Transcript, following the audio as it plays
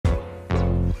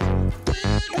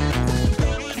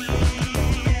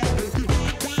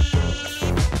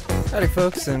Howdy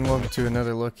folks, and welcome to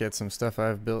another look at some stuff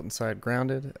I've built inside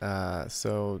Grounded.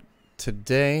 So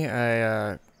today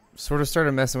I sort of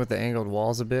started messing with the angled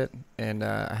walls a bit, and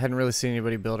I hadn't really seen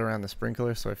anybody build around the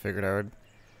sprinkler, so I figured I would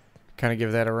kind of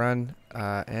give that a run.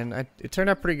 It turned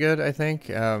out pretty good, I think.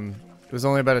 It was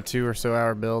only about a 2 or so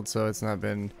hour build, so it's not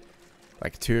been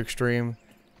like too extreme,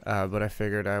 but I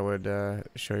figured I would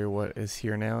show you what is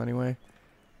here now anyway.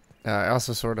 I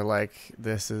also sort of like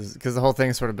this is because the whole thing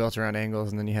is sort of built around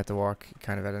angles, and then you have to walk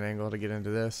kind of at an angle to get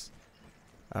into this.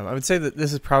 I would say that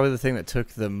this is probably the thing that took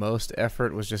the most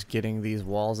effort, was just getting these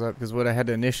walls up, because what I had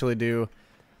to initially do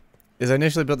is I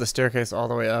initially built the staircase all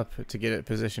the way up to get it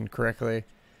positioned correctly,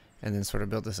 and then sort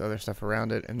of build this other stuff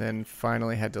around it, and then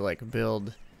finally had to like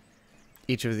build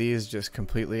each of these just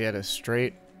completely at a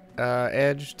straight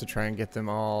edge to try and get them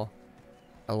all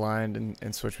aligned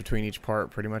and switch between each part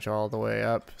pretty much all the way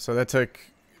up. So that took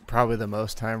probably the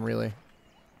most time, really.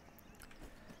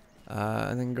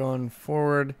 And then going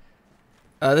forward,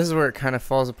 this is where it kind of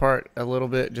falls apart a little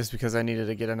bit, just because I needed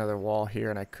to get another wall here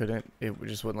and I couldn't. It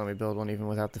just wouldn't let me build one even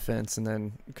without the fence, and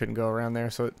then couldn't go around there,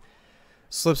 so it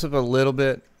slips up a little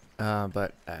bit.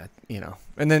 But you know,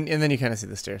 and then you kind of see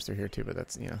the stairs through here too, but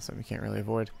that's, you know, something you can't really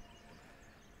avoid.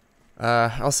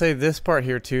 I'll say this part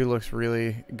here too looks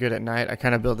really good at night. I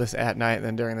kind of built this at night, and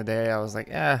then during the day I was like,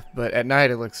 but at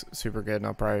night it looks super good, and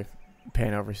I'll probably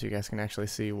pan over so you guys can actually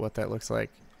see what that looks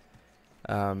like.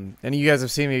 And you guys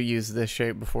have seen me use this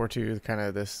shape before too, kind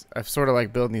of this. I've sort of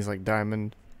like building these like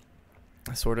diamond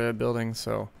sort of buildings,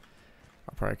 so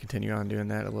I'll probably continue on doing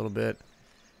that a little bit.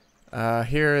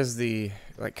 Here is the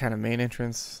like kind of main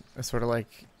entrance. I sort of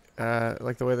like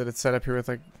the way that it's set up here with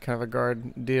like kind of a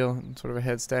guard deal and sort of a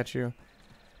head statue.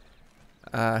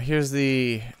 Here's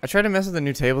the, I tried to mess with the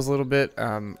new tables a little bit.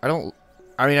 I mean,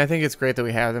 I think it's great that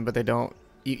we have them, but they don't,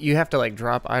 you have to like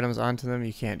drop items onto them.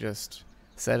 You can't just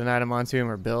set an item onto them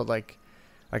or build like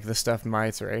the stuffed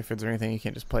mites or aphids or anything. You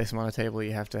can't just place them on a table.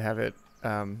 You have to have it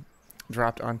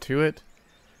dropped onto it.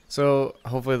 So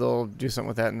hopefully they'll do something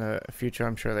with that in the future.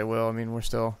 I'm sure they will. I mean, we're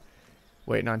still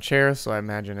waiting on chairs, so I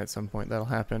imagine at some point that'll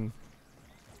happen.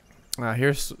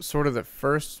 Here's sort of the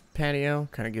first patio.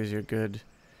 Kind of gives you a good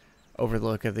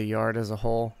overlook of the yard as a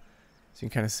whole, so you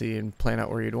can kind of see and plan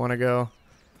out where you'd want to go.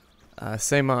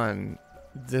 Same on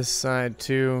this side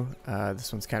too.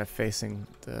 This one's kind of facing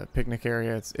the picnic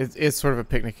area. It's sort of a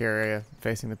picnic area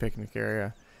facing the picnic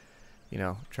area. You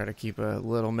know, try to keep a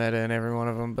little meta in every one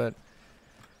of them, but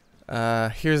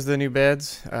here's the new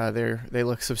beds. They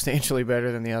look substantially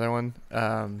better than the other one.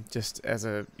 Just as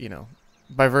a, you know,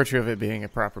 by virtue of it being a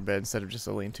proper bed instead of just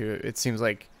a lean-to. It seems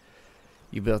like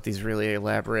you built these really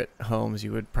elaborate homes,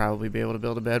 you would probably be able to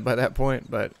build a bed by that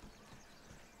point. But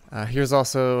here's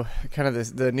also kind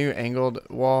of the new angled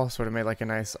wall, sort of made like a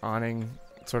nice awning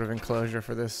sort of enclosure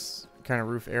for this kind of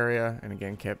roof area, and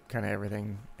again kept kind of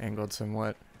everything angled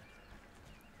somewhat.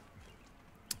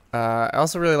 I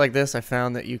also really like this. I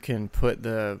found that you can put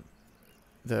the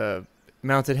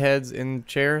mounted heads in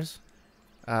chairs,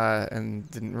 and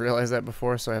didn't realize that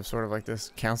before, so I have sort of like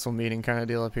this council meeting kind of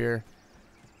deal up here.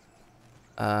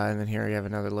 And then here you have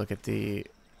another look at the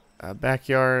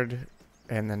backyard,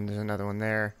 and then there's another one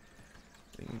there.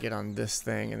 You can get on this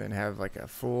thing and then have like a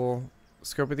full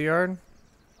scope of the yard,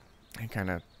 and kind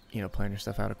of, you know, plan your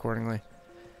stuff out accordingly.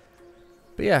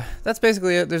 But yeah, that's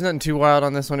basically it. There's nothing too wild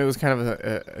on this one. It was kind of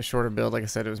a shorter build. Like I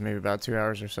said, it was maybe about 2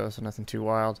 hours or so nothing too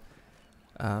wild.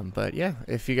 But yeah,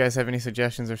 if you guys have any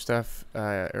suggestions or stuff,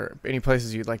 or any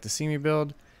places you'd like to see me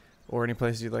build, or any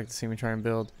places you'd like to see me try and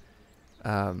build,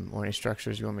 or any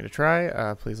structures you want me to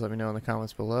try, please let me know in the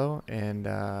comments below. And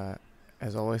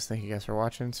as always, thank you guys for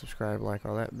watching. Subscribe, like,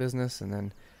 all that business, and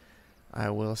then I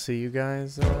will see you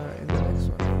guys in the next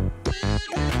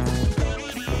one.